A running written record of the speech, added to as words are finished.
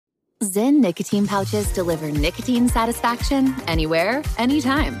Zyn nicotine pouches deliver nicotine satisfaction anywhere,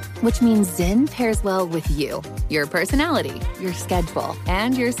 anytime, which means Zyn pairs well with you, your personality, your schedule,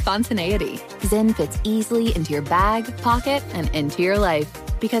 and your spontaneity. Zyn fits easily into your bag, pocket, and into your life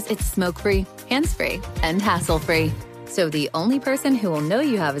because it's smoke-free, hands-free, and hassle-free. So the only person who will know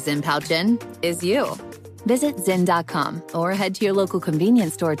you have a Zyn pouch in is you. Visit Zyn.com or head to your local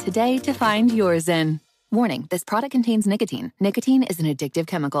convenience store today to find your Zyn. Warning, this product contains nicotine. Nicotine is an addictive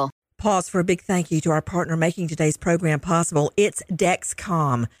chemical. Pause for a big thank you to our partner making today's program possible. It's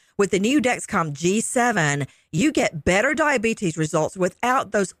Dexcom. With the new Dexcom G7, you get better diabetes results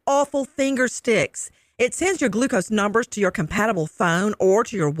without those awful finger sticks. It sends your glucose numbers to your compatible phone or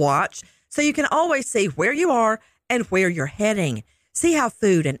to your watch, so you can always see where you are and where you're heading. See how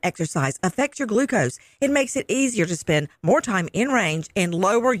food and exercise affect your glucose. It makes it easier to spend more time in range and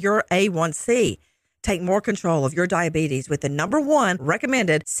lower your A1C. Take more control of your diabetes with the #1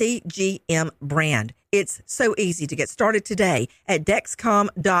 recommended CGM brand. It's so easy to get started today at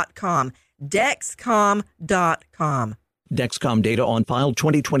Dexcom.com. Dexcom.com. Dexcom data on file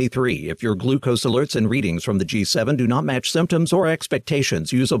 2023. If your glucose alerts and readings from the G7 do not match symptoms or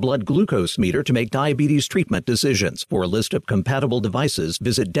expectations, use a blood glucose meter to make diabetes treatment decisions. For a list of compatible devices,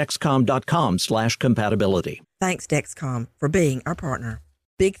 visit Dexcom.com/compatibility. Thanks, Dexcom, for being our partner.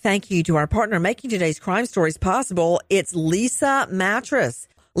 Big thank you to our partner making today's crime stories possible. It's Leesa Mattress.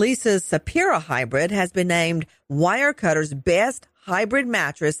 Leesa's Sapira Hybrid has been named Wirecutter's best hybrid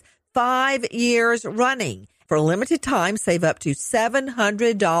mattress 5 years running. For a limited time, save up to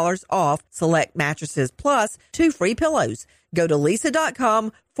 $700 off select mattresses plus 2 free pillows. Go to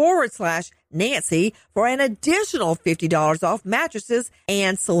Leesa.com/Nancy for an additional $50 off mattresses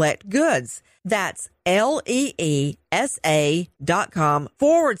and select goods. That's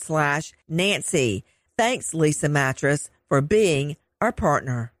LEESA.com/Nancy. Thanks, Leesa Mattress, for being our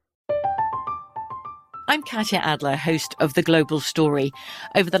partner. I'm Katya Adler, host of The Global Story.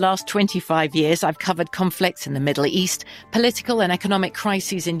 Over the last 25 years, I've covered conflicts in the Middle East, political and economic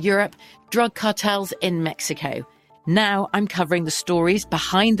crises in Europe, drug cartels in Mexico. Now I'm covering the stories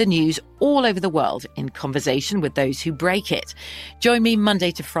behind the news all over the world in conversation with those who break it. Join me Monday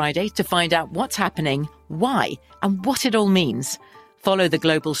to Friday to find out what's happening, why, and what it all means. Follow The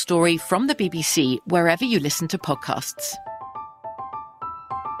Global Story from the BBC wherever you listen to podcasts.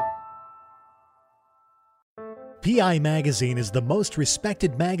 PI Magazine is the most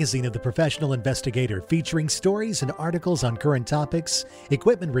respected magazine of the professional investigator, featuring stories and articles on current topics,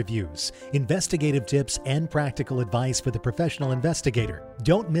 equipment reviews, investigative tips, and practical advice for the professional investigator.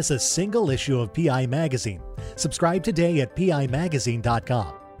 Don't miss a single issue of PI Magazine. Subscribe today at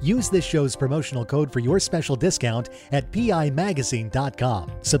PIMagazine.com. Use this show's promotional code for your special discount at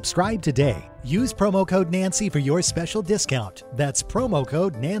PIMagazine.com. Subscribe today. Use promo code Nancy for your special discount. That's promo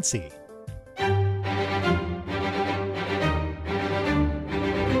code Nancy.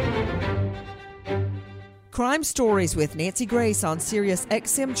 Crime Stories with Nancy Grace on Sirius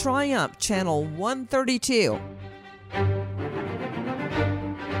XM Triumph, Channel 132.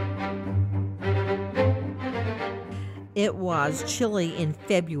 It was chilly in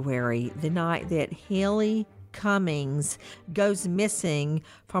February, the night that Haley Cummings goes missing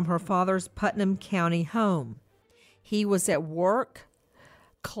from her father's Putnam County home. He was at work,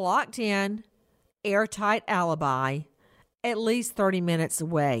 clocked in, airtight alibi, at least 30 minutes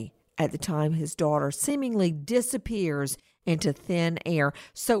away at the time his daughter seemingly disappears into thin air.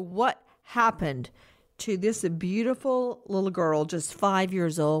 So what happened to this beautiful little girl, just 5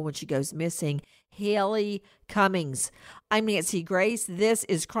 years old, when she goes missing? Haley Cummings. I'm Nancy Grace. This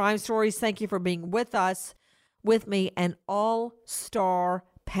is Crime Stories. Thank you for being with us, with me, an all-star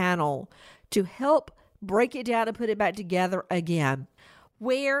panel to help break it down and put it back together again.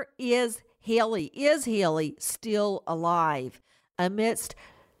 Where is Haley? Is Haley still alive? Amidst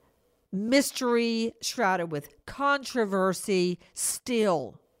mystery shrouded with controversy,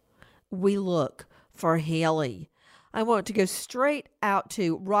 still we look for Haley. I want to go straight out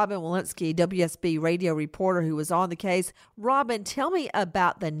to Robin Walensky, WSB radio reporter who was on the case. Robin, tell me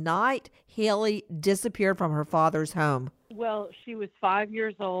about the night Haley disappeared from her father's home. Well, she was 5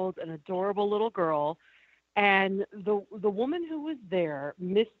 years old, an adorable little girl. And the woman who was there,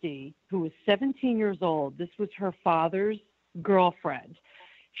 Misty, who was 17 years old, this was her father's girlfriend.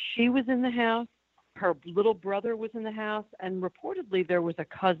 She was in the house. Her little brother was in the house. And reportedly there was a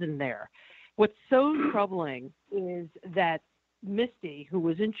cousin there. What's so troubling is that Misty, who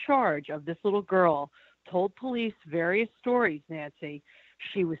was in charge of this little girl, told police various stories, Nancy.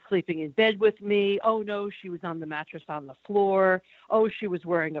 She was sleeping in bed with me. Oh, no, she was on the mattress on the floor. Oh, she was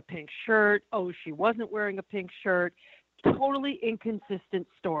wearing a pink shirt. Oh, she wasn't wearing a pink shirt. totally inconsistent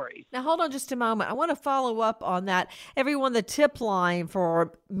stories. Now, hold on just a moment. I want to follow up on that. Everyone, the tip line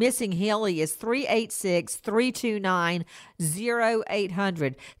for missing Haley is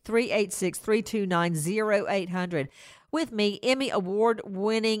 386-329-0800. 386-329-0800. With me, Emmy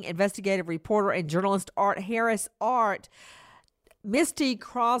Award-winning investigative reporter and journalist Art Harris. Art, Misty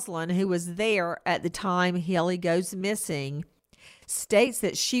Crosland, who was there at the time Haley goes missing, states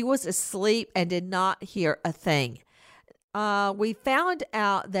that she was asleep and did not hear a thing. We found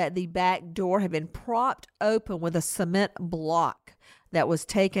out that the back door had been propped open with a cement block that was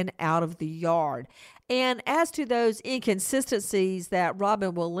taken out of the yard. And as to those inconsistencies that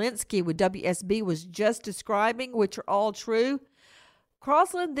Robin Walensky with WSB was just describing, which are all true,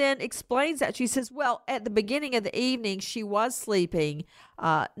 Crosland then explains that. She says, well, at the beginning of the evening, she was sleeping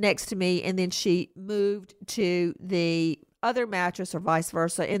next to me, and then she moved to the other mattress or vice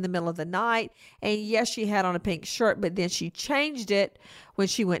versa in the middle of the night. And yes, she had on a pink shirt, but then she changed it when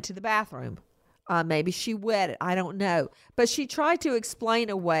she went to the bathroom. Maybe she wet it. I don't know. But she tried to explain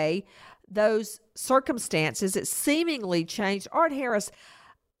away those circumstances that seemingly changed. Art Harris,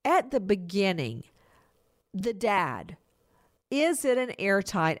 at the beginning, the dad, is it an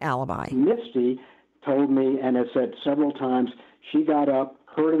airtight alibi? Misty told me, and has said several times, she got up,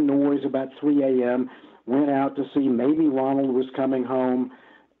 heard a noise about 3 a.m., went out to see maybe Ronald was coming home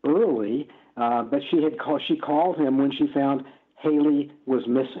early, but she called him when she found Haley was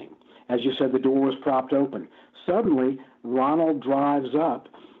missing. As you said, the door was propped open. Suddenly, Ronald drives up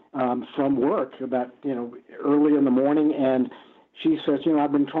from work about early in the morning, and she says,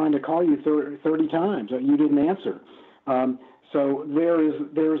 I've been trying to call you 30 times. You didn't answer. So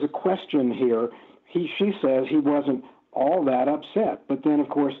there is a question here. She says he wasn't all that upset, but then, of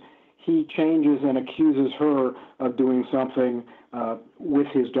course, he changes and accuses her of doing something with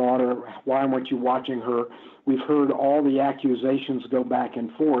his daughter. Why weren't you watching her? We've heard all the accusations go back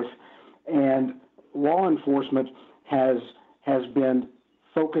and forth, and law enforcement has been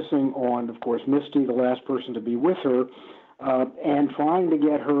focusing on, of course, Misty, the last person to be with her, and trying to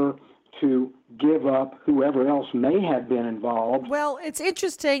get her to give up whoever else may have been involved. Well, it's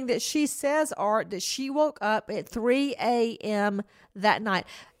interesting that she says, Art, that she woke up at 3 a.m. that night.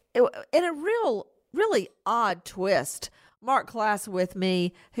 In a really odd twist. Mark Class with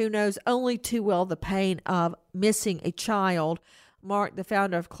me, who knows only too well the pain of missing a child. Mark, the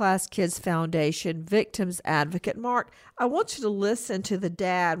founder of Class Kids Foundation, victims advocate. Mark, I want you to listen to the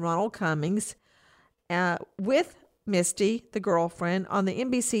dad, Ronald Cummings, with Misty, the girlfriend, on the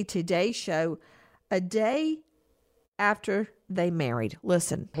NBC Today show a day after they married.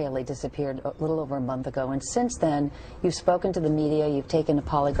 Listen. Haley disappeared a little over a month ago, and since then, you've spoken to the media, you've taken a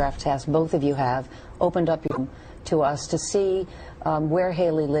polygraph test, both of you have, opened up to us to see where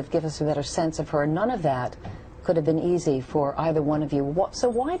Haley lived, give us a better sense of her. None of that could have been easy for either one of you. So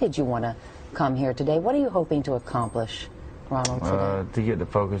why did you want to come here today? What are you hoping to accomplish, Ronald, today? To get the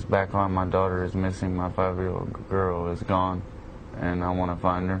focus back on my daughter is missing. My 5-year-old girl is gone, and I want to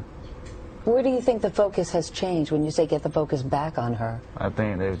find her. Where do you think the focus has changed when you say get the focus back on her? I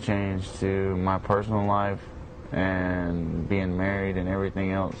think they've changed to my personal life and being married and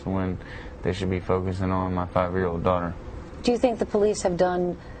everything else when they should be focusing on my 5-year-old daughter. Do you think the police have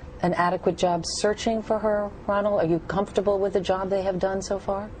done an adequate job searching for her, Ronald? Are you comfortable with the job they have done so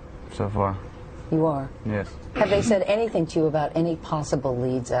far? So far. You are? Yes. Have they said anything to you about any possible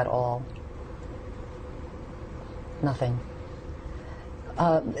leads at all? Nothing.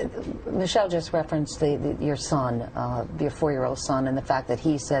 Michelle just referenced your son, your 4-year-old son, and the fact that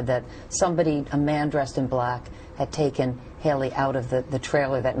he said that somebody, a man dressed in black, had taken Haley out of the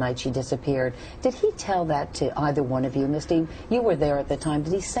trailer that night she disappeared. Did he tell that to either one of you? Misty, you were there at the time.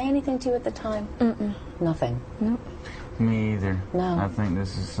 Did he say anything to you at the time? Mm-mm. Nothing? Nope. Me either. No. I think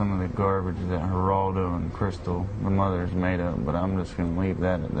this is some of the garbage that Geraldo and Crystal, the mother's, made up, but I'm just going to leave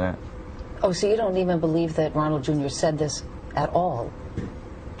that at that. Oh, so you don't even believe that Ronald Jr. said this at all?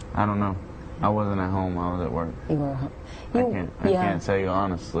 I don't know. I wasn't at home. I was at work. You were home. I can't tell you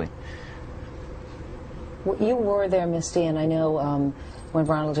honestly. Well, you were there, Misty, and I know when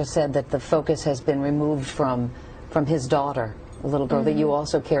Ronald just said that the focus has been removed from his daughter, a little girl that you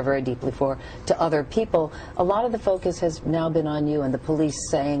also care very deeply for, to other people. A lot of the focus has now been on you and the police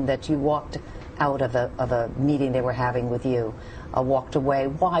saying that you walked out of a meeting they were having with you, walked away.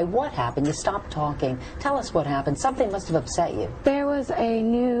 Why? What happened? You stopped talking. Tell us what happened. Something must have upset you. There was a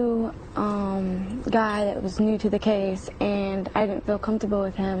new guy that was new to the case, and I didn't feel comfortable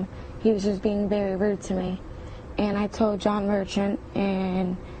with him. He was just being very rude to me. And I told John Merchant,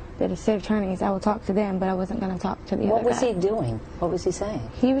 and the district attorneys, I would talk to them, but I wasn't going to talk to the other guy. What was he doing? What was he saying?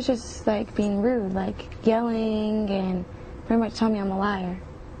 He was just like being rude, like yelling and pretty much telling me I'm a liar.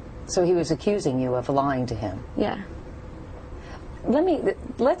 So he was accusing you of lying to him? Yeah.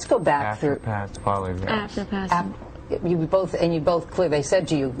 Let's go back After through. past polygraphs. After passing. You both clear. They said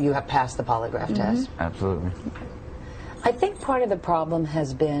to you, you have passed the polygraph test. Absolutely. I think part of the problem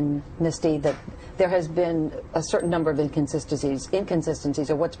has been, Misty, that there has been a certain number of inconsistencies,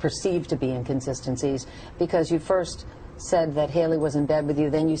 or what's perceived to be inconsistencies, because you first said that Haley was in bed with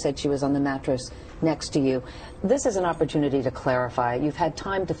you, then you said she was on the mattress next to you. This is an opportunity to clarify. You've had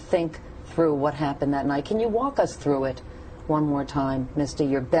time to think through what happened that night. Can you walk us through it one more time, Misty,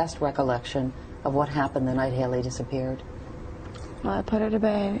 your best recollection of what happened the night Haley disappeared? Well, I put her to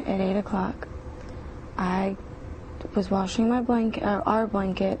bed at 8 o'clock. I was washing our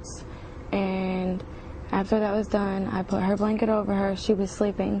blankets, and after that was done, I put her blanket over her. She was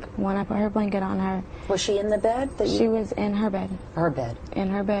sleeping when I put her blanket on her. Was she in the bed? She was in her bed. Her bed? In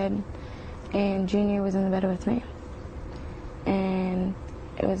her bed, and Junior was in the bed with me. And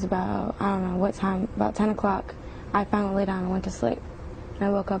it was about, I don't know what time, about 10 o'clock, I finally lay down and went to sleep. And I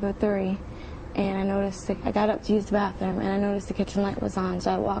woke up at 3, and I noticed, I got up to use the bathroom, and I noticed the kitchen light was on,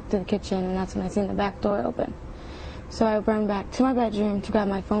 so I walked to the kitchen, and that's when I seen the back door open. So I ran back to my bedroom to grab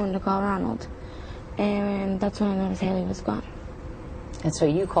my phone to call Ronald, and that's when I noticed Haley was gone. And so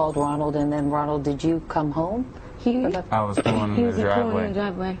you called Ronald, and then Ronald, did you come home? I was pulling in the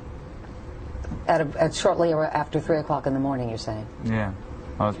driveway. At shortly after 3 o'clock in the morning, you're saying? Yeah,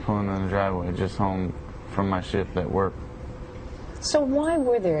 I was pulling in the driveway, just home from my shift at work. So why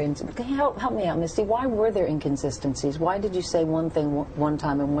were there, help me out, Misty, why were there inconsistencies? Why did you say one thing one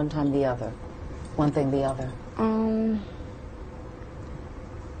time and one time the other? One thing the other?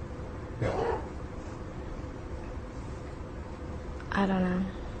 I don't know.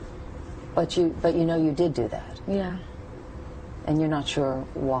 But you know you did do that? Yeah. And you're not sure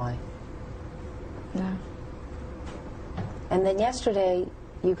why? No. And then yesterday,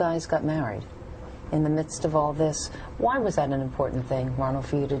 you guys got married. In the midst of all this, why was that an important thing, Ronald,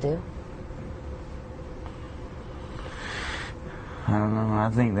 for you to do? I don't know. I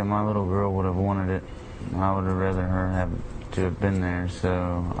think that my little girl would have wanted it. I would have rather her have to have been there.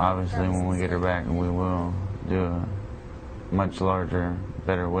 So obviously, when we get her back, we will do a much larger,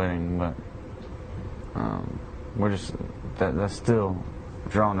 better wedding. But we're just that's still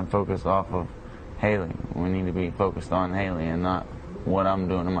drawing the focus off of Haley. We need to be focused on Haley and not what I'm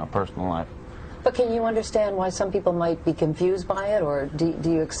doing in my personal life. But can you understand why some people might be confused by it, or do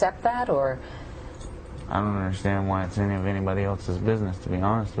you accept that, or? I don't understand why it's any of anybody else's business, to be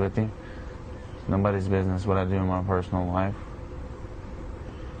honest with you. It's nobody's business what I do in my personal life.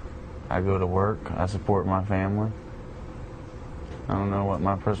 I go to work, I support my family. I don't know what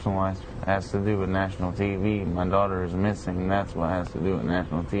my personal life has to do with national TV. My daughter is missing, that's what has to do with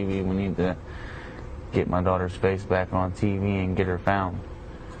national TV. We need to get my daughter's face back on TV and get her found.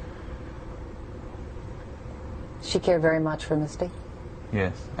 She cared very much for Misty?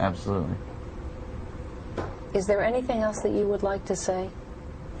 Yes, absolutely. Is there anything else that you would like to say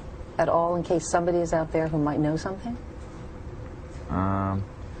at all, in case somebody is out there who might know something?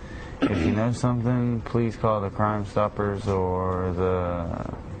 If you know something, please call the Crime Stoppers or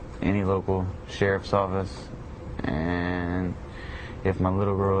any local sheriff's office. And if my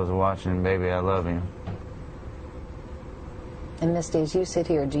little girl is watching, baby, I love you. And Misty, as you sit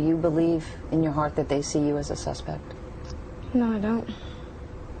here, do you believe in your heart that they see you as a suspect? No, I don't.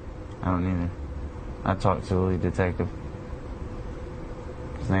 I don't either. I talked to the lead detective.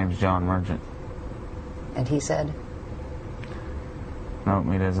 His name's John Merchant. And he said? Nope,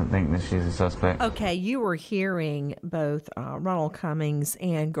 he doesn't think that she's a suspect. Okay, you were hearing both Ronald Cummings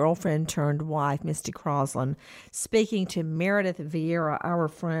and girlfriend turned wife, Misty Crosland, speaking to Meredith Vieira, our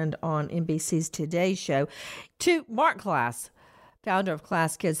friend on NBC's Today Show, to Mark Klass, founder of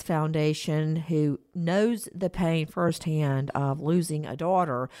Klass Kids Foundation, who knows the pain firsthand of losing a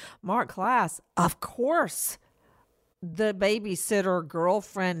daughter. Mark Klass, of course, the babysitter,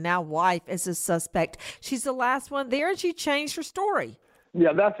 girlfriend, now wife, is a suspect. She's the last one there, and she changed her story.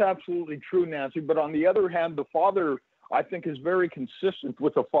 Yeah, that's absolutely true, Nancy. But on the other hand, the father, I think, is very consistent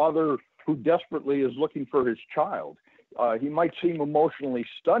with a father who desperately is looking for his child. He might seem emotionally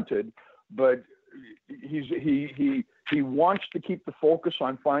stunted, but he wants to keep the focus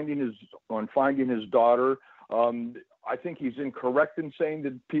on finding his daughter. I think he's incorrect in saying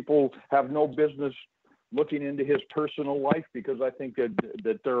that people have no business looking into his personal life, because I think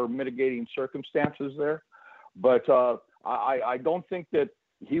that there are mitigating circumstances there. But I don't think that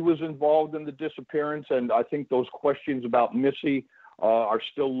he was involved in the disappearance, and I think those questions about Missy are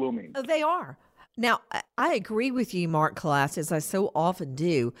still looming. Oh, they are. Now, I agree with you, Mark Class, as I so often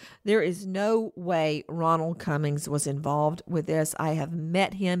do. There is no way Ronald Cummings was involved with this. I have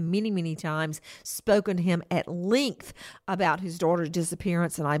met him many, many times, spoken to him at length about his daughter's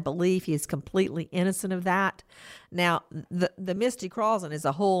disappearance, and I believe he is completely innocent of that. Now, the Misty Crosland is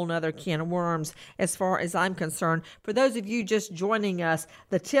a whole nother can of worms as far as I'm concerned. For those of you just joining us,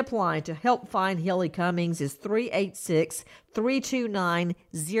 the tip line to help find Haley Cummings is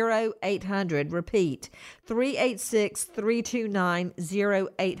 386-329-0800. Repeat,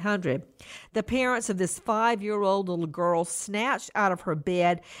 386-329-0800. The parents of this 5-year-old little girl snatched out of her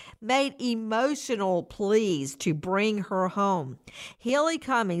bed made emotional pleas to bring her home. Haley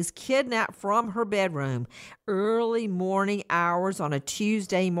Cummings kidnapped from her bedroom early morning hours on a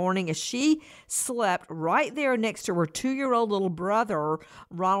Tuesday morning as she slept right there next to her 2-year-old little brother,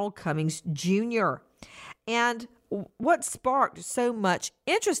 Ronald Cummings Jr. And what sparked so much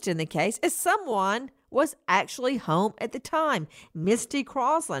interest in the case is someone was actually home at the time, Misty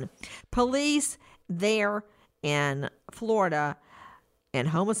Crosland. Police there in Florida, in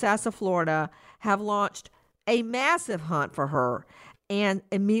Homosassa, Florida, have launched a massive hunt for her and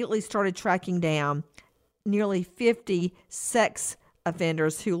immediately started tracking down nearly 50 sex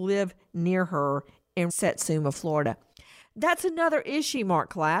offenders who live near her in Satsuma, Florida. That's another issue, Mark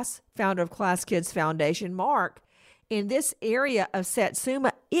Class, founder of Class Kids Foundation. Mark, in this area of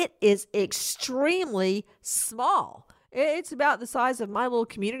Satsuma, it is extremely small. It's about the size of my little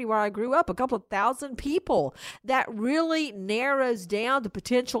community where I grew up, a couple of thousand people. That really narrows down the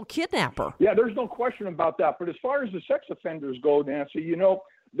potential kidnapper. Yeah, there's no question about that. But as far as the sex offenders go, Nancy, you know,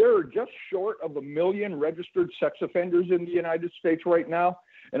 there are just short of 1 million registered sex offenders in the United States right now.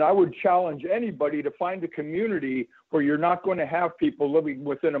 And I would challenge anybody to find a community where you're not going to have people living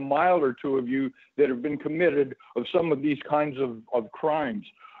within a mile or two of you that have been committed of some of these kinds of crimes.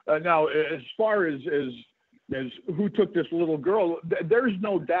 Now, as far as who took this little girl, there's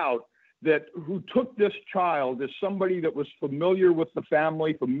no doubt that who took this child is somebody that was familiar with the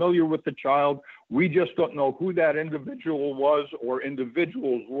family, familiar with the child. We just don't know who that individual was or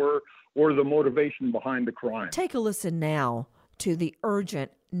individuals were or the motivation behind the crime. Take a listen now to the urgent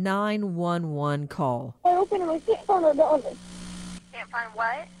 911 call. I opened my can't find my daughter. Can't find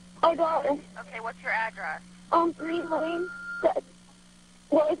what? My daughter. Okay, what's your address? Green Lane.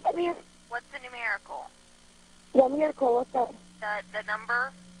 What is that near? What's the numerical? Yeah, miracle. What's that? The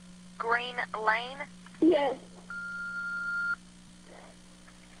number? Green Lane? Yes.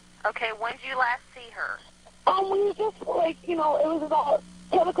 Okay, when did you last see her? We were just like, it was about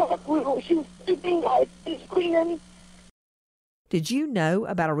 10 o'clock. She was sleeping. I was cleaning. Did you know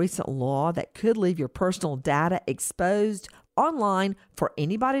about a recent law that could leave your personal data exposed online for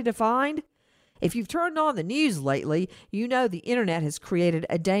anybody to find? If you've turned on the news lately, you know the internet has created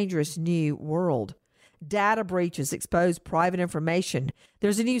a dangerous new world. Data breaches expose private information.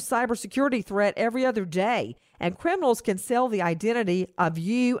 There's a new cybersecurity threat every other day, and criminals can sell the identity of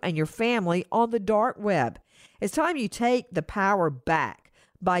you and your family on the dark web. It's time you take the power back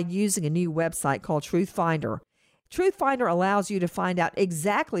by using a new website called TruthFinder. TruthFinder allows you to find out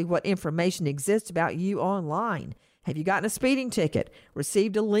exactly what information exists about you online. Have you gotten a speeding ticket,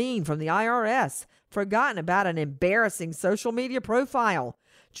 received a lien from the IRS, forgotten about an embarrassing social media profile?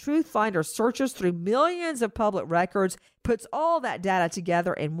 TruthFinder searches through millions of public records, puts all that data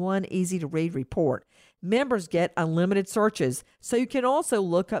together in one easy-to-read report. Members get unlimited searches, so you can also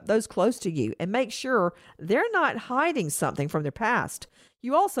look up those close to you and make sure they're not hiding something from their past.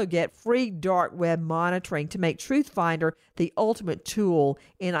 You also get free dark web monitoring to make TruthFinder the ultimate tool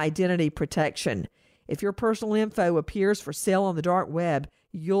in identity protection. If your personal info appears for sale on the dark web,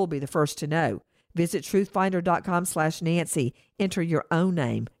 you'll be the first to know. Visit truthfinder.com/Nancy. Enter your own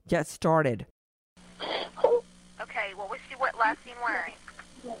name. Get started. Okay, what was she last seen wearing?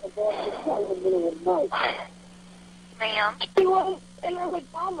 Ma'am? She was in her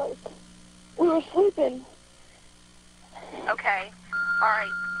pajamas. We were sleeping. Okay. All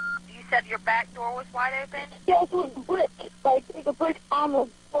right. You said your back door was wide open? Yes, it was brick. Like a brick on the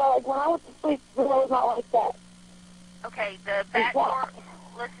floor. Like when I went to sleep, the door was not like that. Okay, the back door...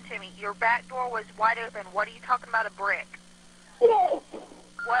 Listen to me. Your back door was wide open. What are you talking about, a brick? Yes.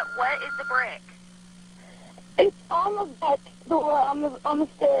 What is the brick? It's on the back door on the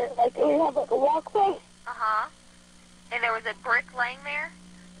stairs. Like we have like a walkway. Uh-huh. And there was a brick laying there?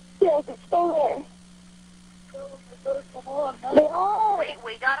 Yes, it's still there. They are.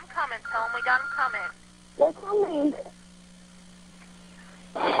 We got them coming. Tell them we got them coming. They're coming.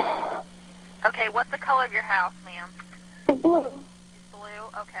 Okay, what's the color of your house, ma'am? Blue. Blue?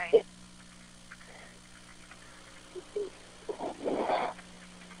 Okay.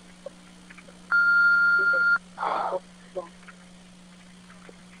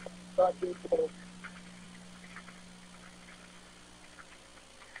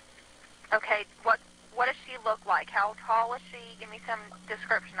 Okay, what does she look like? How tall is she? Give me some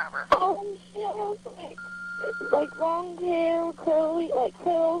description of her. She has like long hair, curly, like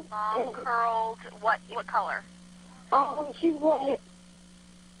curls. Long, curled, what color? She's white.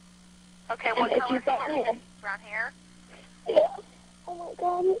 Okay, what color she's brown hair. Brown hair? Yeah. Oh my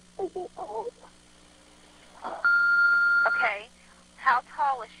God, it's so old. Okay, how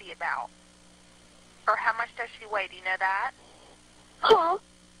tall is she about? Or how much does she weigh? Do you know that? Huh?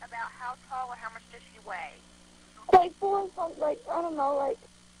 About how tall or how much does she weigh? Like 4 something, like, I don't know, like,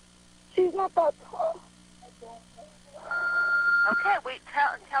 she's not that tall. Okay,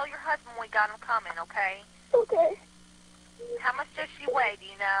 tell your husband we got him coming, okay? Okay. How much does she weigh? Do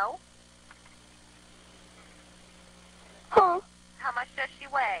you know? Huh? How much does she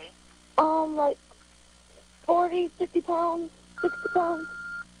weigh? Like 40, 50 pounds, 60 pounds.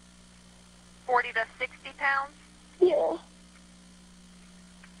 40 to 60 pounds? Yeah.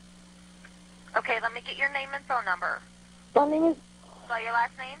 Okay, let me get your name and phone number. My name is... Spell your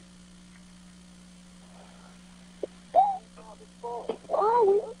last name?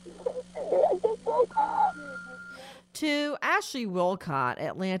 To Ashley Wilcott,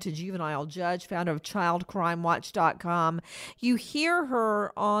 Atlanta juvenile judge, founder of ChildCrimeWatch.com. You hear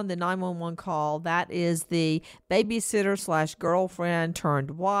her on the 911 call. That is the babysitter / girlfriend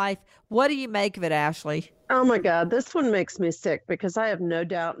turned wife. What do you make of it, Ashley? Oh my God, this one makes me sick because I have no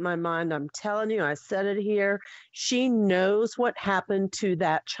doubt in my mind. I'm telling you, I said it here. She knows what happened to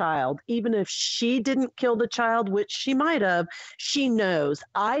that child. Even if she didn't kill the child, which she might have, she knows.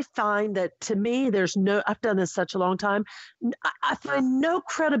 I find that to me, I've done this such a long time. I find no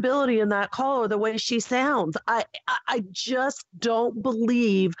credibility in that call or the way she sounds. I just don't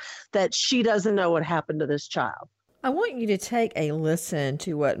believe that she doesn't know what happened to this child. I want you to take a listen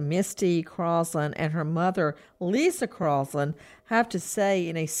to what Misty Crosland and her mother, Lisa Crosland, have to say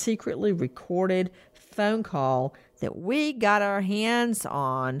in a secretly recorded phone call that we got our hands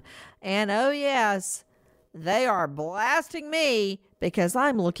on. And oh yes, they are blasting me because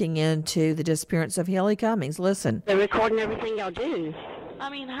I'm looking into the disappearance of Haley Cummings. Listen. They're recording everything y'all do.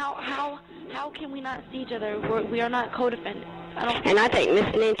 I mean, how can we not see each other? We are not co-defendants. And I think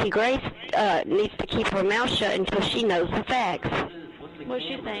Miss Nancy Grace needs to keep her mouth shut until she knows the facts. What's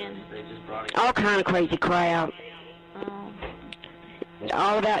she saying? All kind of crazy crap. Oh.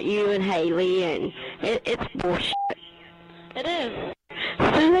 All about you and Haley, and it's bullshit. It is.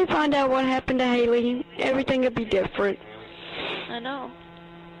 As soon as they find out what happened to Haley, everything will be different. I know.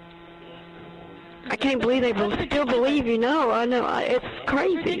 I can't believe they still believe you. No, I know. It's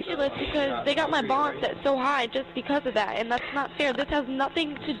crazy. It's ridiculous because they got my bond set so high just because of that, and that's not fair. This has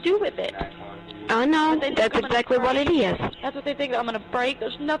nothing to do with it. I know. That's exactly what it is. That's what they think I'm going to break.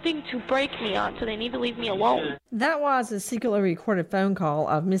 There's nothing to break me on, so they need to leave me alone. That was a secretly recorded phone call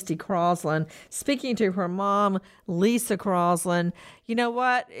of Misty Crosland speaking to her mom, Lisa Crosland. You know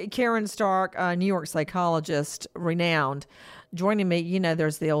what? Karen Stark, a New York psychologist, renowned, joining me. You know,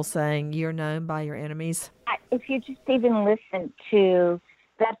 there's the old saying, you're known by your enemies. If you just even listen to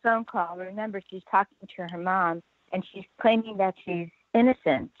that phone call, remember she's talking to her mom, and she's claiming that she's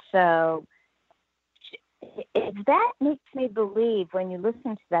innocent. So that makes me believe, when you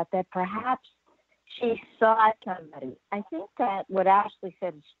listen to that perhaps she saw somebody. I think that what Ashley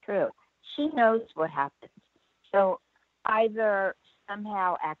said is true. She knows what happened. So either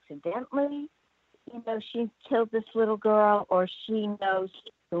somehow accidentally, she killed this little girl, or she knows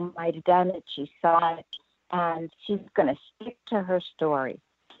who might have done it. She saw it, and she's going to stick to her story.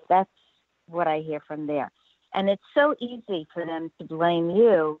 That's what I hear from there. And it's so easy for them to blame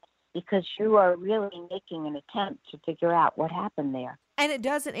you because you are really making an attempt to figure out what happened there. And it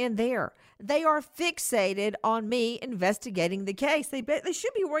doesn't end there. They are fixated on me investigating the case. They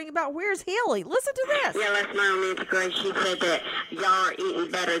should be worrying about where's Haley. Listen to this. Yeah, that's my own Nancy Grace. She said that y'all are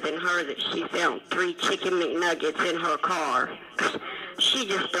eating better than her, that she found 3 chicken McNuggets in her car. She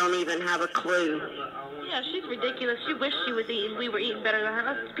just don't even have a clue. Yeah, she's ridiculous. She wished we were eating better than her.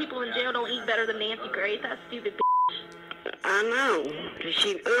 Those people in jail don't eat better than Nancy Grace. That stupid bitch. I know.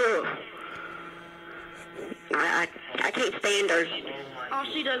 I can't stand her. All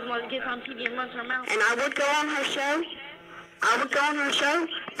she does is get on TV and runs her mouth. And I would go on her show.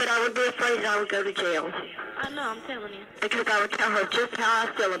 But I would be afraid that I would go to jail. I know, I'm telling you. Because I would tell her just how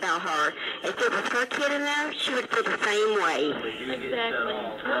I feel about her. If it was her kid in there, she would feel the same way. Exactly.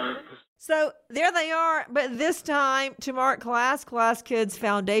 So there they are, but this time to Mark Class Kids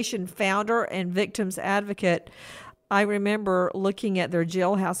Foundation founder and victims advocate. I remember looking at their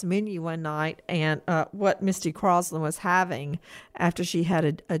jailhouse menu one night and what Misty Crosland was having after she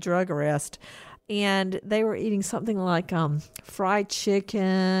had a drug arrest. and they were eating something like fried chicken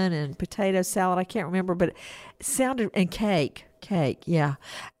and potato salad. I can't remember, but it sounded, and cake, yeah.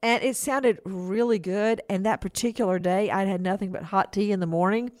 And it sounded really good. And that particular day, I'd had nothing but hot tea in the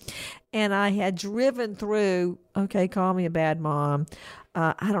morning. And I had driven through, okay, call me a bad mom.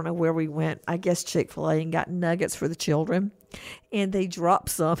 I don't know where we went. I guess Chick-fil-A, and got nuggets for the children. And they dropped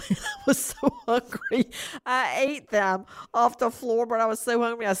some. And I was so hungry. I ate them off the floor, but I was so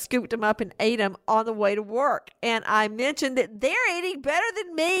hungry. I scooped them up and ate them on the way to work. And I mentioned that they're eating better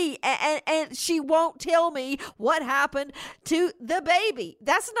than me. And she won't tell me what happened to the baby.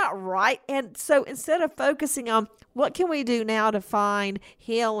 That's not right. And so instead of focusing on what can we do now to find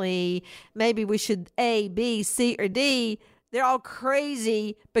Haley, maybe we should A, B, C, or D. They're all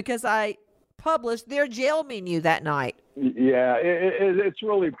crazy because I published their jail menu that night. Yeah, it's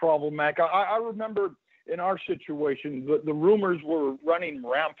really problematic. I remember in our situation, the rumors were running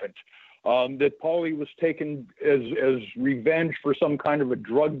rampant that Paulie was taken as revenge for some kind of a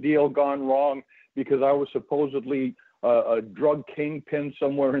drug deal gone wrong, because I was supposedly a drug kingpin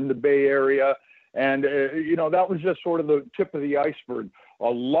somewhere in the Bay Area. And, that was just sort of the tip of the iceberg. A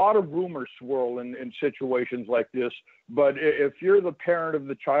lot of rumors swirl in situations like this, but if you're the parent of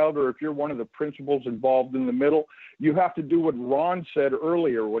the child, or if you're one of the principals involved in the middle, you have to do what Ron said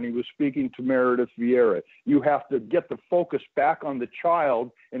earlier when he was speaking to Meredith Vieira. You have to get the focus back on the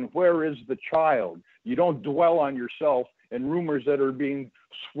child, and where is the child? You don't dwell on yourself and rumors that are being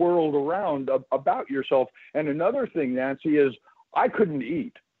swirled around about yourself. And another thing, Nancy, is I couldn't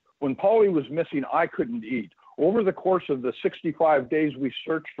eat. When Paulie was missing, I couldn't eat. Over the course of the 65 days we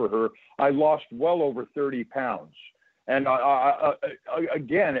searched for her, I lost well over 30 pounds. And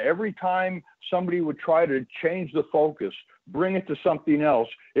again, every time somebody would try to change the focus, bring it to something else,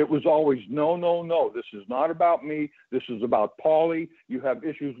 it was always, no, this is not about me. This is about Paulie. You have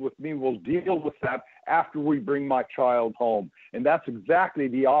issues with me. We'll deal with that after we bring my child home. And that's exactly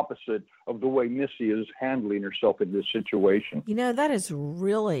the opposite of the way Missy is handling herself in this situation. That is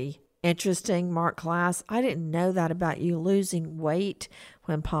really interesting, Mark Klass. I didn't know that about you losing weight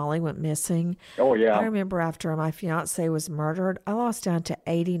when Paulie went missing. Oh, yeah. I remember after my fiance was murdered, I lost down to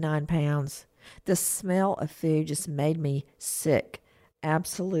 89 pounds. The smell of food just made me sick.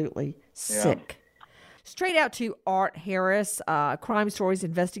 Absolutely sick. Straight out to Art Harris, Crime Stories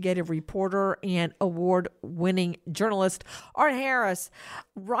investigative reporter and award-winning journalist. Art Harris,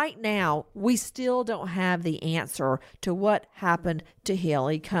 right now, we still don't have the answer to what happened to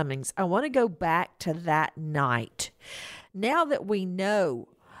Haley Cummings. I want to go back to that night. Now that we know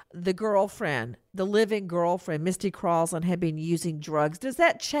the girlfriend, the living girlfriend, Misty Crosland, had been using drugs, does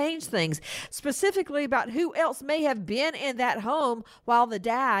that change things? Specifically about who else may have been in that home while the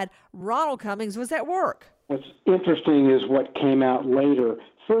dad, Ronald Cummings, was at work? What's interesting is what came out later.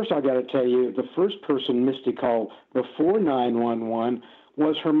 First, I got to tell you, the first person Misty called before 911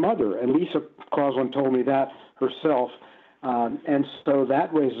 was her mother, and Lisa Crosland told me that herself. And so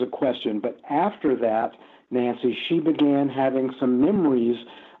that raises a question. But after that, Nancy, she began having some memories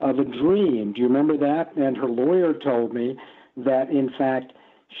of a dream. Do you remember that? And her lawyer told me that, in fact,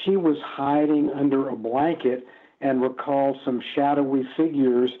 she was hiding under a blanket and recalled some shadowy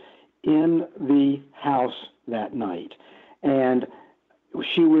figures in the house that night. And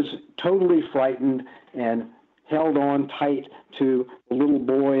she was totally frightened and held on tight to the little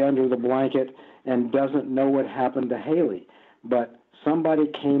boy under the blanket and doesn't know what happened to Haley. But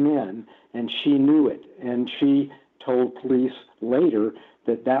somebody came in and she knew it, and she told police later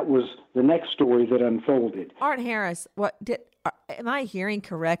that was the next story that unfolded. Art Harris, am I hearing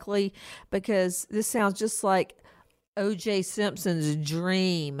correctly? Because this sounds just like O.J. Simpson's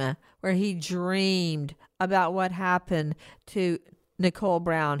dream, where he dreamed about what happened to Nicole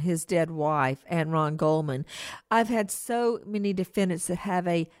Brown, his dead wife, and Ron Goldman. I've had so many defendants that have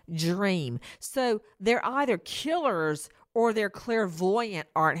a dream. So they're either killers or they're clairvoyant,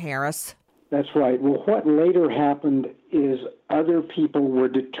 Art Harris. That's right. Well, what later happened is other people were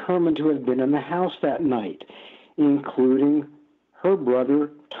determined to have been in the house that night, including her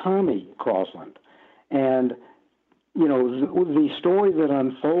brother, Tommy Crosland. And, the story that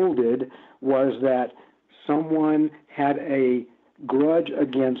unfolded was that someone had a grudge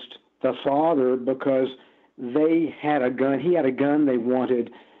against the father because they had a gun. He had a gun they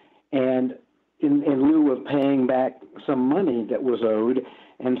wanted, and in lieu of paying back some money that was owed.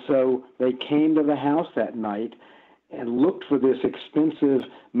 And so they came to the house that night and looked for this expensive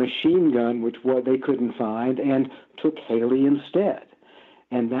machine gun, which they couldn't find, and took Haley instead.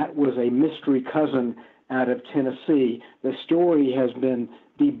 And that was a mystery cousin out of Tennessee. The story has been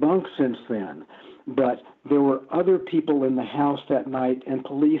debunked since then. But there were other people in the house that night, and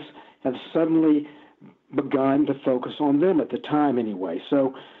police have suddenly begun to focus on them at the time anyway.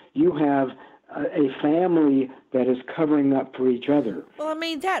 So you have a family that is covering up for each other. Well, I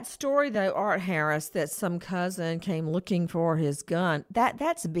mean, that story, though, Art Harris, that some cousin came looking for his gun,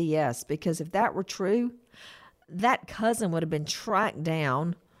 that's BS, because if that were true, that cousin would have been tracked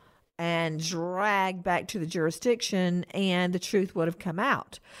down and dragged back to the jurisdiction, and the truth would have come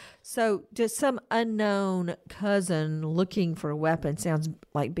out. So just some unknown cousin looking for a weapon sounds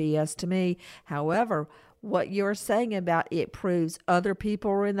like BS to me. However, what you're saying about it proves other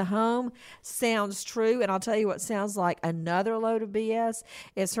people were in the home sounds true. And I'll tell you what sounds like another load of BS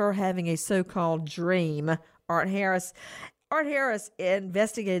is her having a so-called dream. Art Harris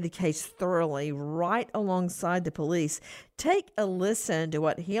investigated the case thoroughly right alongside the police. Take a listen to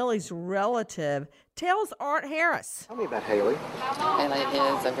what Haley's relative tells Art Harris. Tell me about Haley. Haley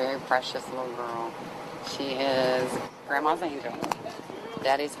is a very precious little girl. She is Grandma's angel,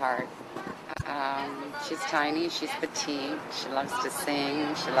 Daddy's heart. She's tiny, she's petite, she loves to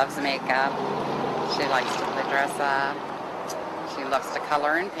sing, she loves makeup, she likes to play dress up, she loves to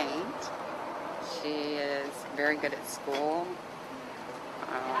color and paint. She is very good at school.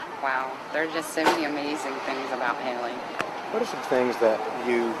 Wow, there are just so many amazing things about Haley. What are some things that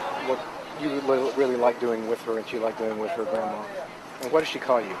you really like doing with her and she liked doing with her grandma? And what does she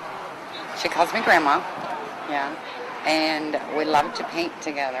call you? She calls me Grandma, yeah. And we love to paint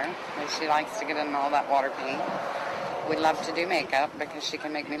together. She likes to get in all that water paint. We love to do makeup because she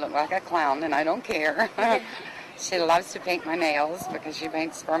can make me look like a clown and I don't care. She loves to paint my nails because she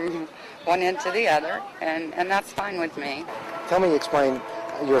paints from one end to the other, and that's fine with me. Explain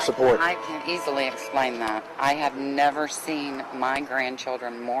your support. I can easily explain that. I have never seen my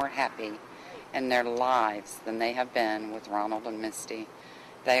grandchildren more happy in their lives than they have been with Ronald and Misty.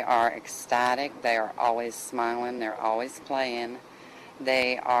 They are ecstatic. They are always smiling. They're always playing.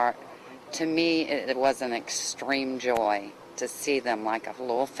 They are, to me, it was an extreme joy to see them like a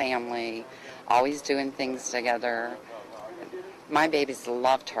little family, always doing things together. My babies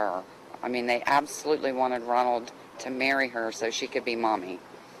loved her. I mean, they absolutely wanted Ronald to marry her so she could be mommy.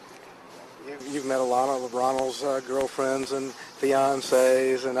 You've met a lot of Ronald's girlfriends and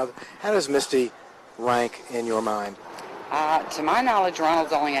fiancés and other. How does Misty rank in your mind? To my knowledge,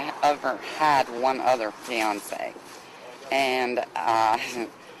 Ronald's only ever had one other fiancé. And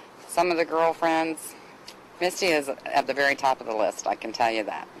some of the girlfriends, Misty is at the very top of the list, I can tell you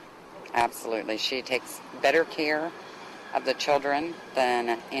that. Absolutely. She takes better care of the children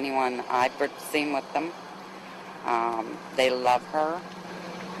than anyone I've seen with them. They love her.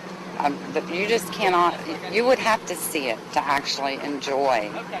 You just cannot, you would have to see it to actually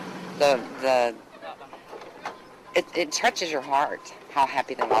enjoy it touches your heart how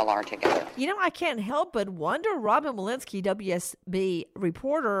happy they all are together. You know, I can't help but wonder, Robin Walensky, WSB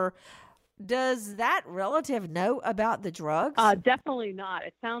reporter, does that relative know about the drugs? Definitely not.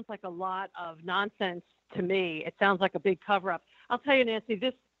 It sounds like a lot of nonsense to me. It sounds like a big cover-up. I'll tell you, Nancy,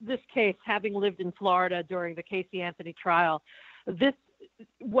 this case, having lived in Florida during the Casey Anthony trial,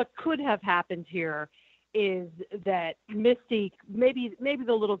 what could have happened here is that Misty, maybe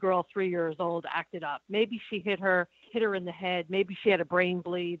the little girl 3 years old acted up. Maybe she hit her in the head. Maybe she had a brain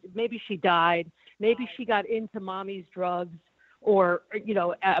bleed. Maybe she died. Maybe she got into mommy's drugs, or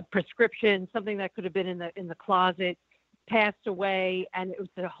a prescription, something that could have been in the closet, passed away, and it was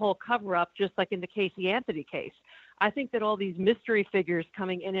a whole cover-up, just like in the Casey Anthony case. I think that all these mystery figures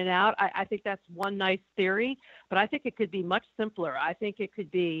coming in and out, I think that's one nice theory, but I think it could be much simpler. I think it could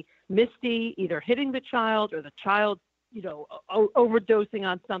be Misty either hitting the child or the child, overdosing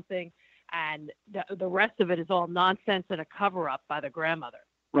on something, and the rest of it is all nonsense and a cover-up by the grandmother.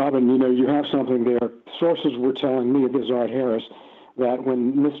 Robin, you have something there. Sources were telling me, this is Art Harris, that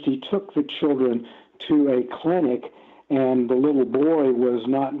when Misty took the children to a clinic and the little boy was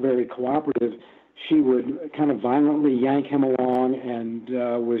not very cooperative, she would kind of violently yank him along and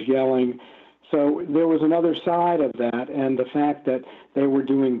was yelling. So there was another side of that, and the fact that they were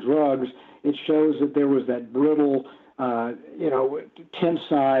doing drugs, it shows that there was that brittle, tense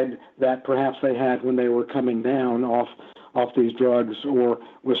side that perhaps they had when they were coming down off these drugs or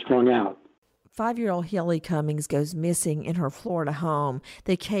was strung out. 5-year-old Haley Cummings goes missing in her Florida home.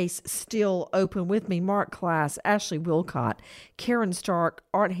 The case still open. With me, Mark Klass, Ashley Wilcott, Karen Stark,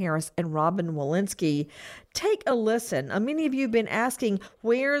 Art Harris, and Robin Walensky. Take a listen. Many of you have been asking,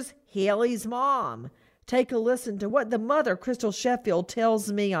 where's Haley's mom? Take a listen to what the mother, Crystal Sheffield, tells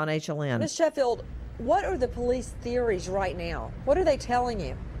me on HLN. Ms. Sheffield, what are the police theories right now? What are they telling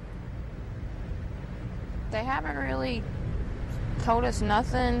you? They haven't really told us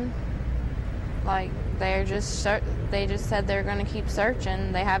nothing like they just said they're going to keep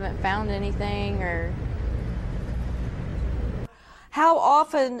searching. They haven't found anything. Or how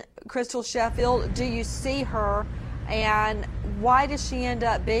often, Crystal Sheffield, do you see her, and why does she end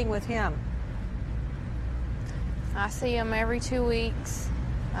up being with him? I see him every 2 weeks.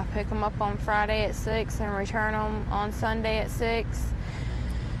 I pick him up on Friday at 6 and return him on Sunday at 6.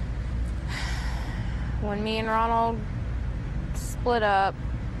 When me and Ronald split up,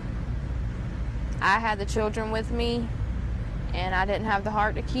 I had the children with me, and I didn't have the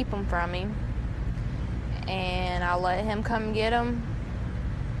heart to keep them from him. And I let him come get them,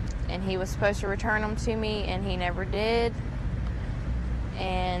 and he was supposed to return them to me, and he never did.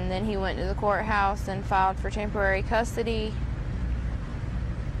 And then he went to the courthouse and filed for temporary custody.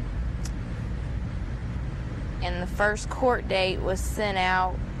 And the first court date was sent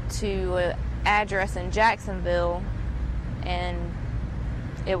out to an address in Jacksonville, and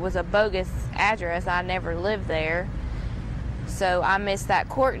it was a bogus address. I never lived there, so I missed that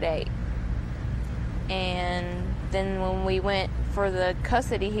court date. And then when we went for the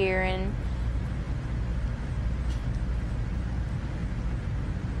custody hearing,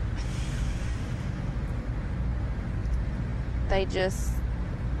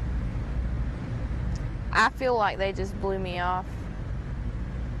 I feel like they just blew me off.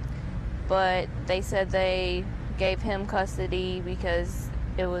 But they said they gave him custody because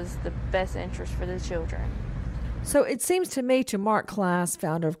it was the best interest for the children. So it seems to me, to Mark Klass,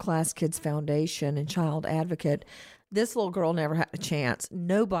 founder of Klass Kids Foundation and child advocate, this little girl never had a chance.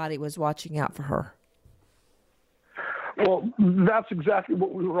 Nobody was watching out for her. Well, that's exactly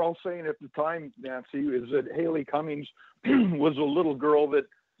what we were all saying at the time, Nancy, is that Haley Cummings was a little girl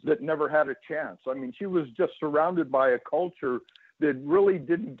that never had a chance. I mean, she was just surrounded by a culture that really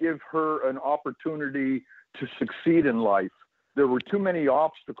didn't give her an opportunity to succeed in life. There were too many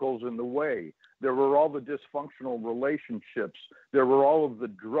obstacles in the way. There were all the dysfunctional relationships. There were all of the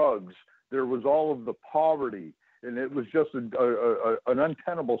drugs. There was all of the poverty. And it was just an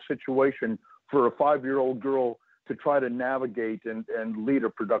untenable situation for a 5-year-old girl to try to navigate and lead a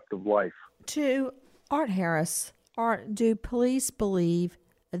productive life. To Art Harris, Art, do police believe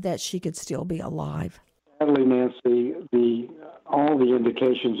that she could still be alive? Sadly, Nancy, all the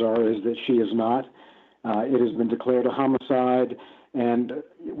indications is that she is not. It has been declared a homicide, and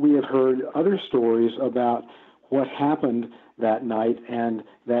we have heard other stories about what happened that night and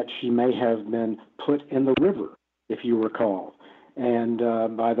that she may have been put in the river, if you recall, and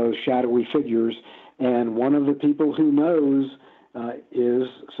by those shadowy figures. And one of the people who knows is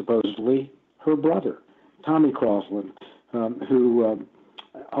supposedly her brother, Tommy Crosland, who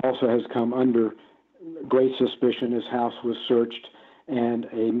also has come under great suspicion. His house was searched, and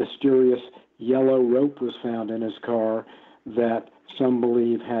a mysterious yellow rope was found in his car that some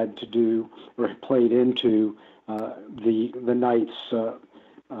believe had to do or played into the night's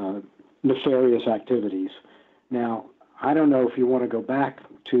nefarious activities. Now, I don't know if you want to go back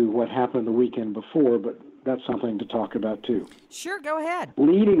to what happened the weekend before, but that's something to talk about too. Sure, go ahead.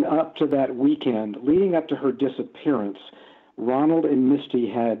 Leading up to that weekend, leading up to her disappearance, Ronald and Misty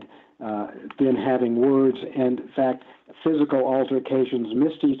had been having words and, in fact, physical altercations.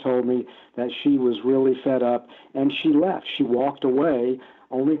 Misty told me that she was really fed up, and she left. She walked away,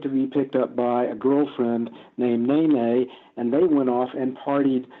 only to be picked up by a girlfriend named Nene, and they went off and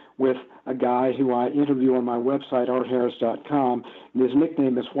partied with a guy who I interview on my website, artharris.com. And his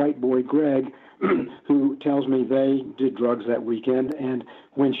nickname is White Boy Greg, who tells me they did drugs that weekend. And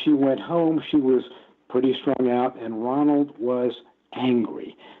when she went home, she was pretty strung out, and Ronald was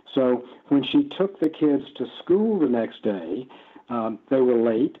angry. So when she took the kids to school the next day, they were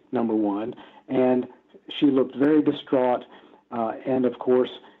late, number one, and she looked very distraught. And, of course,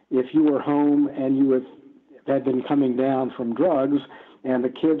 if you were home and you had been coming down from drugs and the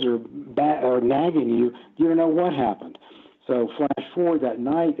kids are nagging you, you don't know what happened. So flash forward, that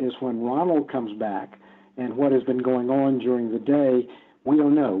night is when Ronald comes back, and what has been going on during the day, we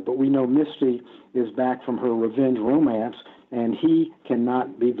don't know. But we know Misty is back from her revenge romance, and he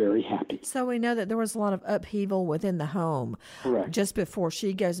cannot be very happy. So we know that there was a lot of upheaval within the home. Correct. Just before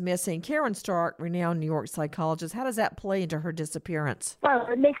she goes missing. Karen Stark, renowned New York psychologist, how does that play into her disappearance? Well,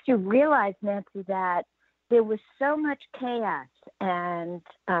 it makes you realize, Nancy, that there was so much chaos and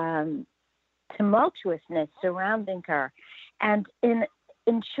tumultuousness surrounding her. And in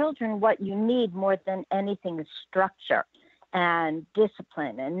children, what you need more than anything is structure and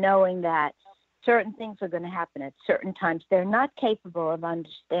discipline, and knowing that certain things are going to happen at certain times. They're not capable of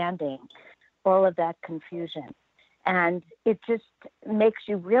understanding all of that confusion. And it just makes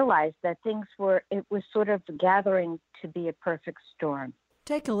you realize that it was sort of gathering to be a perfect storm.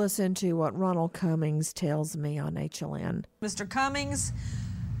 Take a listen to what Ronald Cummings tells me on HLN. Mr. Cummings,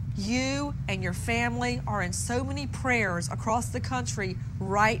 you and your family are in so many prayers across the country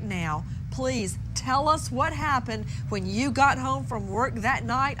right now. Please tell us what happened when you got home from work that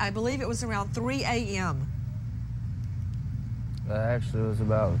night. I believe it was around 3 a.m. Actually, it was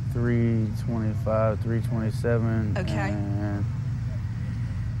about 3:25, 3:27. Okay. And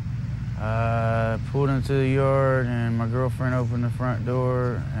I pulled into the yard, and my girlfriend opened the front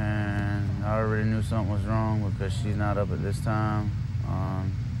door, and I already knew something was wrong because she's not up at this time.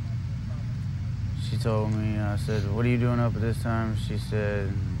 She told me, I said, "What are you doing up at this time?" She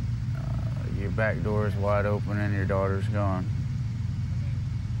said, "Your back door is wide open and your daughter's gone."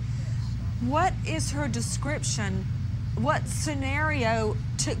 What is her description? What scenario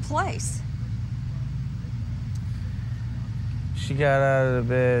took place? She got out of the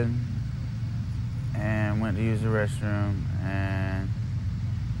bed and went to use the restroom and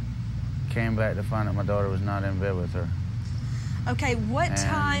came back to find that my daughter was not in bed with her. Okay, what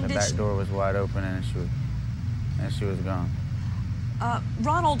time did the back door was wide open and she was gone.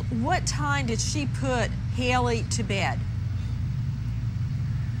 Ronald, what time did she put Haley to bed?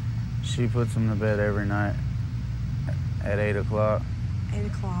 She puts him to bed every night at 8 o'clock. 8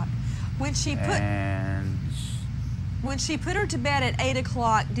 o'clock. When she put her to bed at 8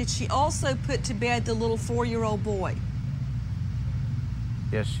 o'clock, did she also put to bed the little 4-year-old boy?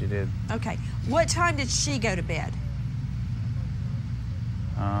 Yes, she did. Okay. What time did she go to bed?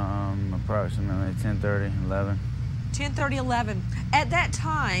 Approximately 10:30, 11. 10:30, 11. At that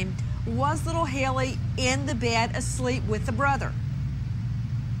time, was little Haley in the bed asleep with the brother?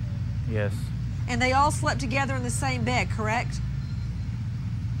 Yes. And they all slept together in the same bed, correct?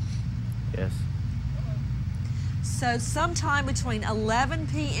 Yes. So sometime between 11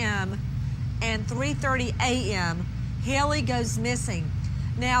 p.m. and 3:30 a.m., Haley goes missing.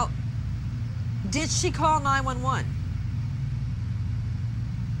 Now, did she call 911?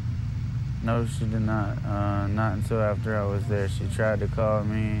 No, she did not. Not until after I was there. She tried to call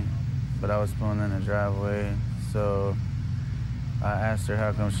me, but I was pulling in the driveway. So I asked her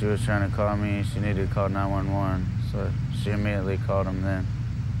how come she was trying to call me. She needed to call 911. So she immediately called them then.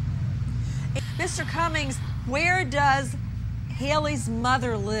 Mr. Cummings, where does Haley's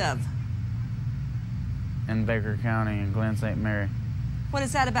mother live? In Baker County, in Glen St. Mary. What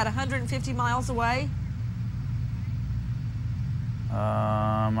is that, about 150 miles away?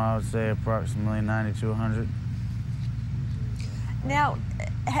 I would say approximately 90 to 100. Now,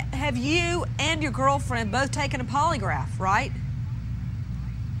 have you and your girlfriend both taken a polygraph, right?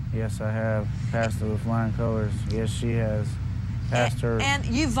 Yes, I have. Passed it with flying colors. Yes, she has. Passed her. And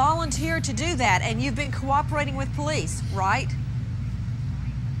you volunteered to do that, and you've been cooperating with police, right?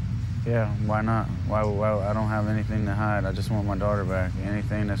 Yeah, why not? Why I don't have anything to hide. I just want my daughter back.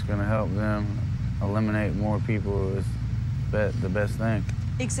 Anything that's going to help them eliminate more people is the best thing.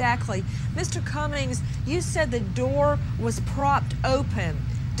 Exactly. Mr. Cummings, you said the door was propped open.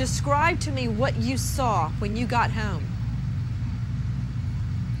 Describe to me what you saw when you got home.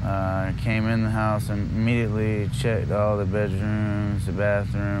 I came in the house and immediately checked all the bedrooms, the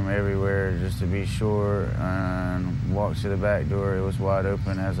bathroom, everywhere, just to be sure, and walked to the back door. It was wide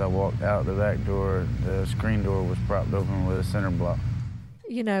open. As I walked out the back door, the screen door was propped open with a center block.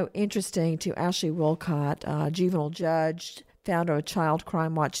 You know, interesting to Ashley Wolcott, juvenile judge, founder of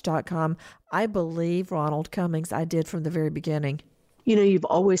ChildCrimeWatch.com. I believe Ronald Cummings. I did from the very beginning. You know, you've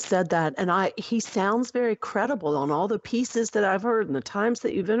always said that, and he sounds very credible on all the pieces that I've heard and the times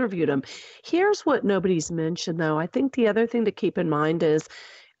that you've interviewed him. Here's what nobody's mentioned, though. I think the other thing to keep in mind is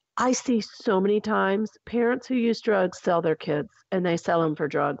I see so many times parents who use drugs sell their kids, and they sell them for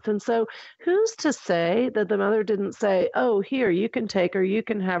drugs. And so who's to say that the mother didn't say, oh, here, you can take her, you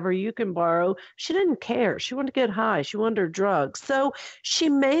can have her, you can borrow. She didn't care. She wanted to get high. She wanted her drugs. So she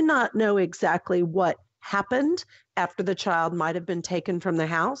may not know exactly what happened after the child might have been taken from the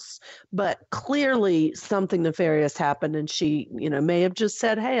house, but clearly something nefarious happened, and she, may have just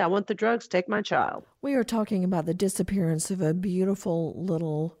said, hey, I want the drugs, take my child. We are talking about the disappearance of a beautiful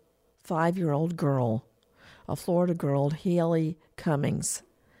little 5-year-old girl, a Florida girl, Haley Cummings.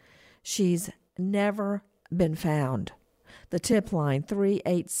 She's never been found. The tip line,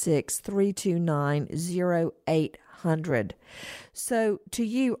 386-329-0800. So to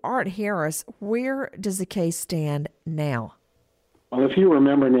you, Art Harris, where does the case stand now? Well, if you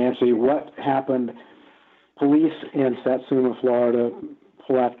remember, Nancy, what happened, police in Satsuma, Florida,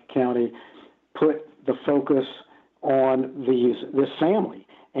 Pulaski County, put the focus on this family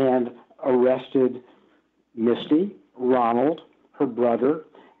and arrested Misty, Ronald, her brother,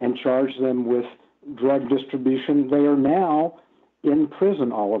 and charged them with drug distribution. They are now in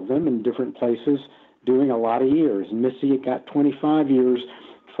prison, all of them, in different places, doing a lot of years. Missy got 25 years,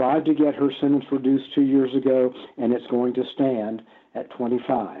 tried to get her sentence reduced 2 years ago, and it's going to stand at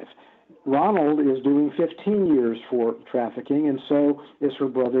 25. Ronald is doing 15 years for trafficking, and so is her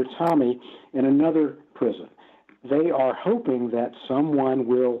brother Tommy in another prison. They are hoping that someone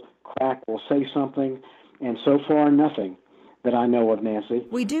will crack, will say something, and so far nothing that I know of, Nancy.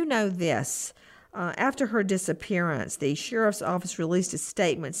 We do know this. After her disappearance, the sheriff's office released a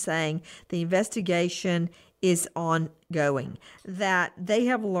statement saying the investigation is ongoing, that they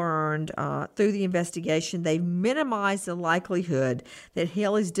have learned through the investigation, they've minimized the likelihood that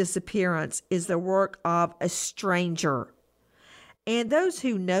Haley's disappearance is the work of a stranger. And those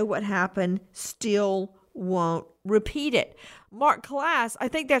who know what happened still won't repeat it. Mark Klass, I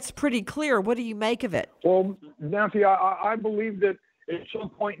think that's pretty clear. What do you make of it? Well, Nancy, I believe that at some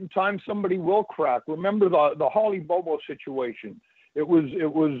point in time somebody will crack. Remember the Holly Bobo situation. It was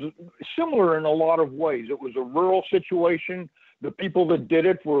similar in a lot of ways. It was a rural situation. The people that did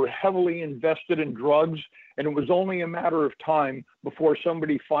it were heavily invested in drugs, and it was only a matter of time before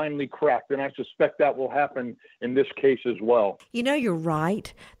somebody finally cracked. And I suspect that will happen in this case as well. You know, you're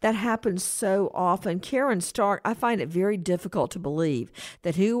right. That happens so often. Karen Stark, I find it very difficult to believe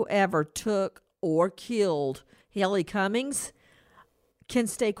that whoever took or killed Haley Cummings can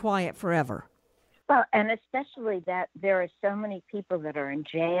stay quiet forever. Well, and especially that there are so many people that are in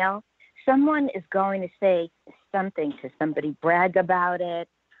jail. Someone is going to say something to somebody, brag about it,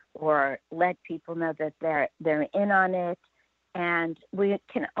 or let people know that they're in on it. And we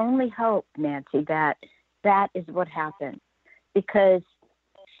can only hope, Nancy, that is what happened. Because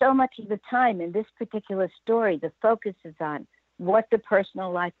so much of the time in this particular story, the focus is on what the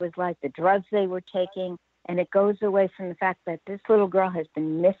personal life was like, the drugs they were taking, and it goes away from the fact that this little girl has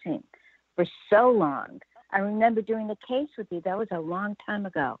been missing for so long. I remember doing the case with you. That was a long time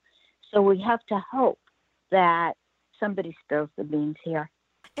ago. So we have to hope that somebody spills the beans here.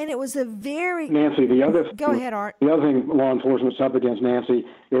 And it was a very... Nancy, Go ahead, Art. The other thing law enforcement's up against, Nancy,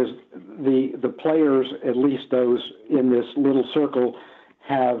 is the players, at least those in this little circle,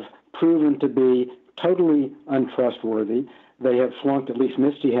 have proven to be totally untrustworthy. They have flunked, at least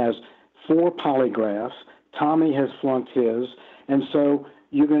Misty has, 4 polygraphs. Tommy has flunked his. And so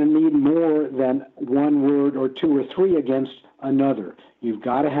you're going to need more than one word or 2 or 3 against another. You've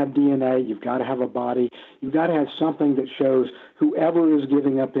got to have DNA. You've got to have a body. You've got to have something that shows whoever is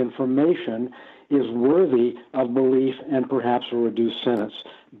giving up information is worthy of belief and perhaps a reduced sentence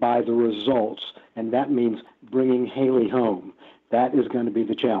by the results. And that means bringing Haley home. That is going to be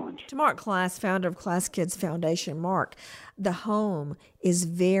the challenge. To Mark Klass, founder of Klass Kids Foundation, Mark, the home is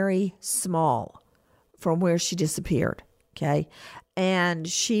very small from where she disappeared, okay? And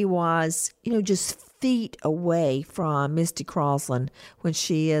she was, just feet away from Misty Crosland when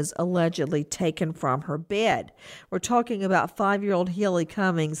she is allegedly taken from her bed. We're talking about 5-year-old Haley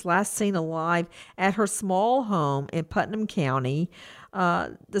Cummings, last seen alive at her small home in Putnam County,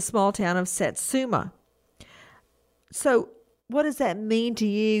 the small town of Satsuma. So what does that mean to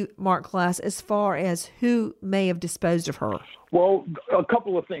you, Mark Klass, as far as who may have disposed of her? Well, a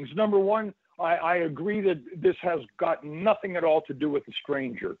couple of things. Number one, I agree that this has got nothing at all to do with the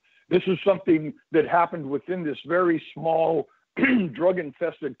stranger. This is something that happened within this very small,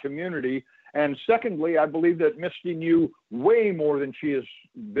 drug-infested community. And secondly, I believe that Misty knew way more than she is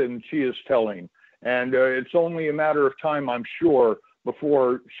telling. And it's only a matter of time, I'm sure,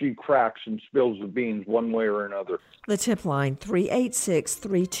 before she cracks and spills the beans one way or another. The tip line,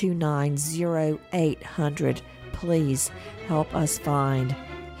 386-329-0800. Please help us find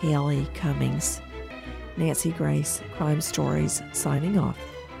Haley Cummings. Nancy Grace, Crime Stories, signing off.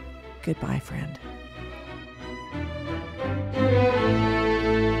 Goodbye, friend.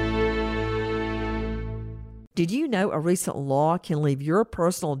 Did you know a recent law can leave your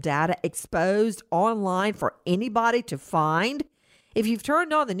personal data exposed online for anybody to find? If you've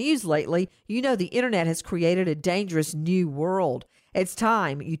turned on the news lately, you know the internet has created a dangerous new world. It's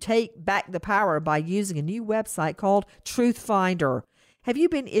time you take back the power by using a new website called Truthfinder. Have you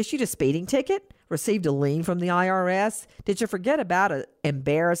been issued a speeding ticket? Received a lien from the IRS? Did you forget about an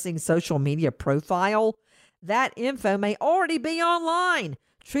embarrassing social media profile? That info may already be online.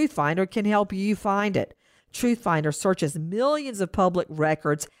 Truthfinder can help you find it. Truthfinder searches millions of public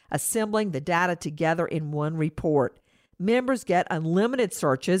records, assembling the data together in one report. Members get unlimited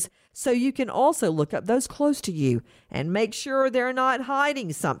searches, so you can also look up those close to you and make sure they're not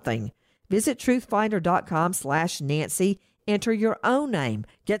hiding something. Visit truthfinder.com/Nancy. Enter your own name.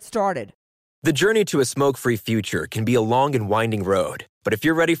 Get started. The journey to a smoke-free future can be a long and winding road. But if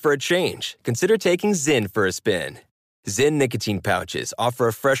you're ready for a change, consider taking Zyn for a spin. Zyn nicotine pouches offer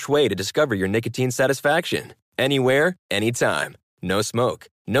a fresh way to discover your nicotine satisfaction. Anywhere, anytime. No smoke,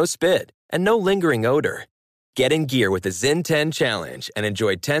 no spit, and no lingering odor. Get in gear with the Zyn 10 Challenge and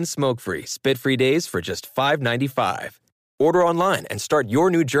enjoy 10 smoke-free, spit-free days for just $5.95. Order online and start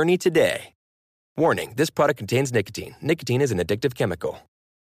your new journey today. Warning, this product contains nicotine. Nicotine is an addictive chemical.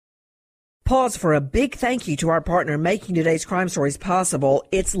 Pause for a big thank you to our partner making today's crime stories possible.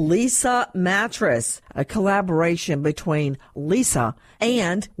 It's Leesa Mattress, a collaboration between Leesa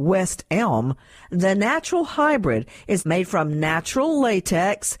and West Elm. The natural hybrid is made from natural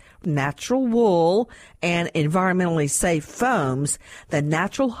latex, natural wool, and environmentally safe foams. The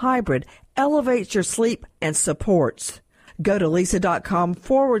natural hybrid elevates your sleep and supports. Go to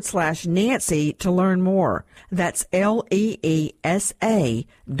Leesa.com/Nancy to learn more. That's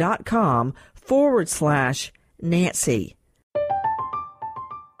LEESA.com/Nancy.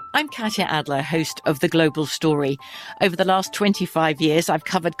 I'm Katya Adler, host of The Global Story. Over the last 25 years, I've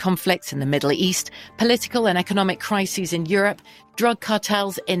covered conflicts in the Middle East, political and economic crises in Europe, drug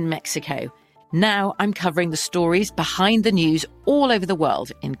cartels in Mexico. Now I'm covering the stories behind the news all over the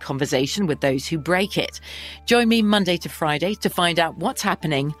world in conversation with those who break it. Join me Monday to Friday to find out what's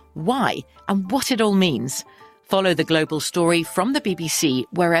happening, why, and what it all means. Follow The Global Story from the BBC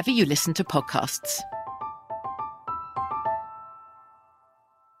wherever you listen to podcasts.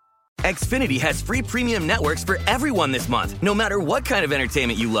 Xfinity has free premium networks for everyone this month, no matter what kind of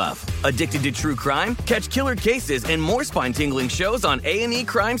entertainment you love. Addicted to true crime? Catch killer cases and more spine-tingling shows on A&E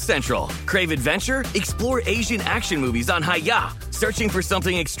Crime Central. Crave adventure? Explore Asian action movies on Hi-Ya. Searching for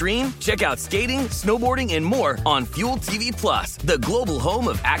something extreme? Check out skating, snowboarding, and more on Fuel TV Plus, the global home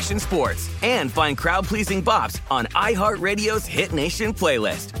of action sports. And find crowd-pleasing bops on iHeartRadio's Hit Nation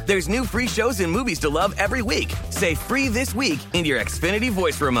playlist. There's new free shows and movies to love every week. Say free this week in your Xfinity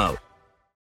voice remote.